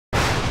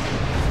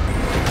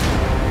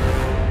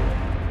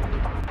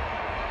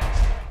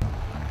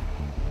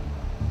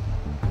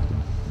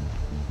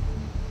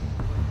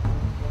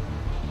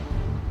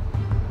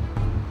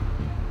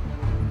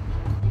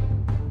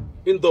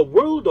In the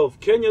world of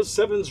Kenya's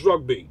Sevens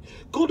rugby,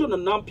 Gordon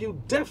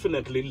Anampue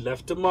definitely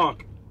left a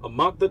mark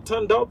that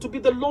turned out to be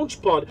the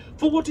launchpad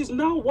for what is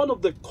now one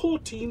of the core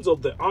teams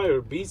of the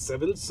IRB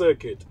Sevens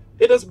circuit.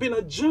 It has been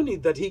a journey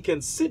that he can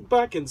sit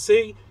back and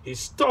say he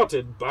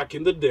started back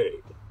in the day.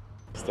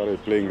 I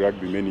started playing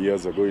rugby many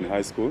years ago in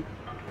high school.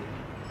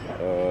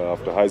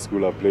 After high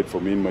school, I played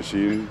for Mean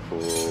Machine.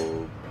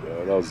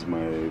 That was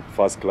my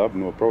first club.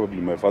 No,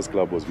 probably my first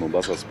club was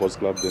Mombasa Sports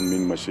Club, then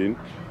Mean Machine.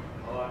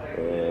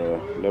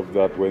 Left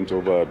that, went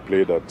over,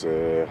 played at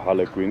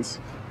Harlequins.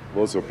 I've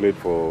also played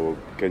for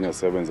Kenya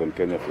Sevens and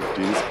Kenya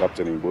 15s,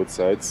 captaining both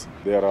sides.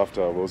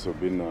 Thereafter, I've also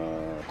been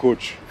a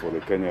coach for the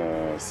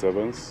Kenya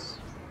Sevens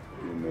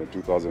in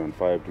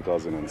 2005,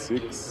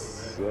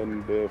 2006,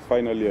 and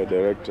finally a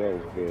director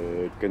of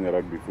the Kenya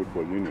Rugby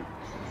Football Union.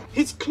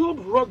 His club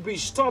rugby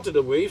started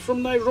away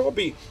from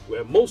Nairobi,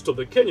 where most of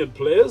the Kenyan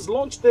players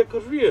launched their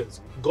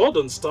careers.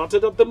 Gordon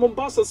started at the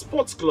Mombasa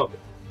Sports Club,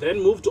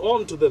 then moved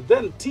on to the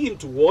then team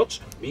to watch,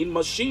 Mean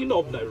Machine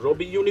of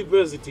Nairobi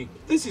University.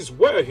 This is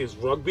where his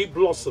rugby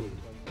blossomed.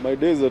 My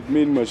days at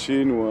Mean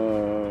Machine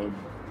were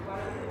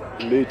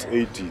late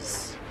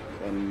 80s,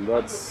 and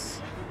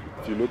that's,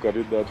 if you look at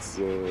it, that's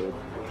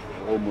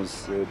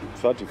almost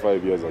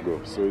 35 years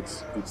ago. So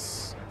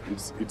it's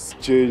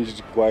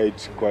changed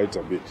quite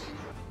a bit.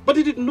 But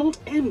it did not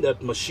end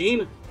at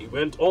Machine. He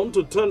went on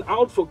to turn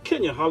out for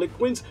Kenya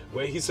Harlequins,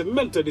 where he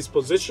cemented his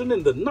position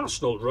in the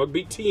national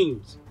rugby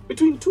teams.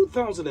 Between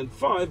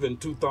 2005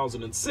 and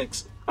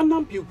 2006,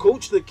 Anampue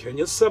coached the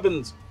Kenya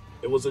Sevens.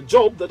 It was a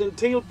job that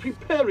entailed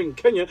preparing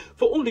Kenya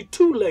for only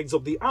 2 legs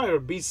of the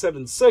IRB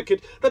Sevens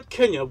circuit that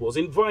Kenya was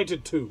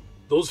invited to.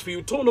 Those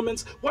few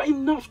tournaments were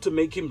enough to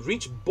make him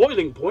reach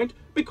boiling point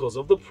because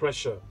of the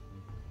pressure.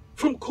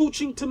 From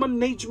coaching to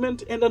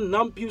management, and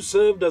Anampue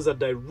served as a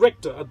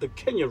director at the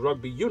Kenya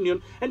Rugby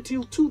Union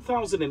until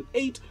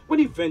 2008 when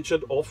he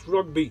ventured off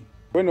rugby.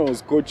 When I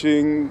was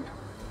coaching,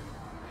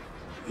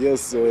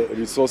 yes,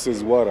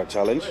 resources were a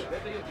challenge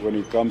when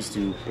it comes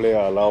to player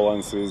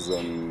allowances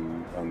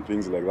and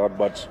things like that,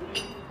 but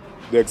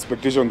the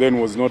expectation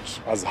then was not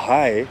as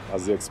high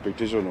as the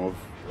expectation of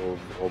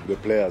the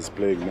players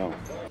playing now.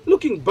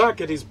 Looking back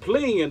at his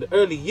playing and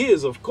early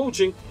years of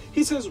coaching,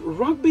 he says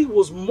rugby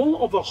was more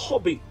of a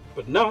hobby,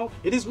 but now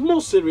it is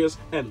more serious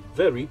and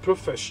very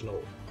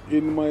professional.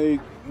 In my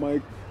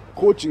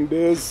coaching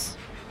days,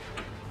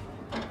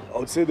 I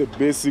would say the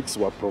basics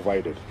were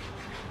provided.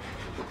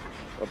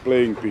 A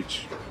playing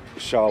pitch,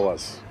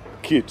 showers,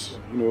 kit,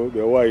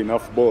 there were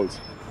enough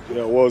balls.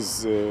 There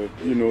was, the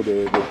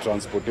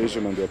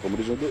transportation and the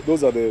accommodation.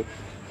 Those are the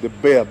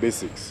bare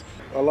basics.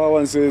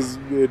 Allowances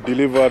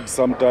delivered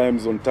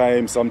sometimes on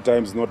time,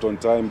 sometimes not on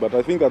time. But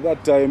I think at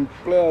that time,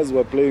 players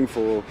were playing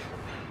for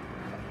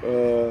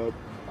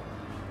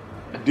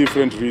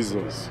different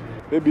reasons.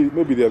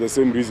 Maybe they are the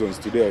same reasons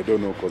today. I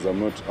don't know, because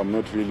I'm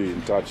not really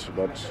in touch.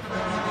 But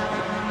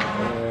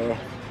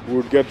we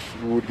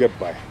would get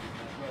by.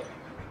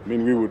 I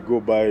mean, we would go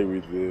by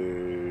with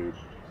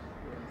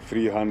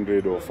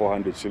 300 or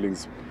 400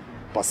 shillings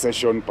per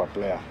session per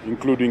player,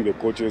 including the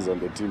coaches and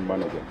the team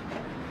manager,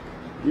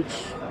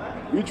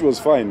 which was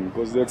fine,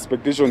 because the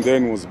expectation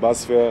then was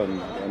bus fare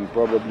and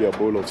probably a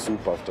bowl of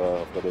soup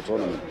after the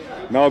tournament.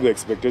 Now the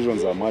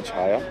expectations are much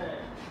higher,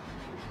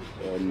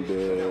 and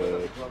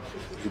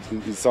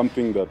it is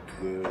something that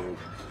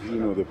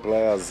the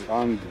players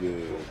and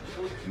the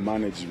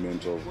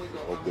management of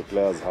the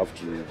players have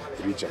to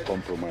reach a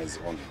compromise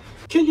on.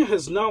 Kenya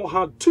has now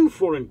had 2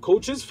 foreign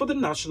coaches for the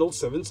national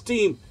Sevens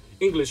team,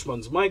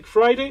 Englishman's Mike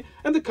Friday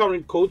and the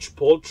current coach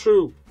Paul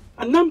True.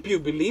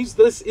 Anampue believes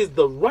this is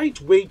the right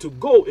way to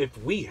go if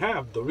we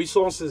have the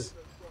resources.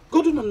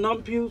 Gordon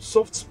Anampue,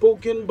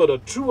 soft-spoken but a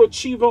true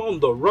achiever on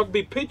the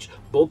rugby pitch,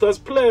 both as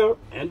player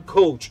and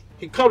coach.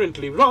 He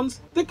currently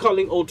runs the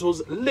Carling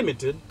Autos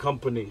Limited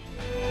Company.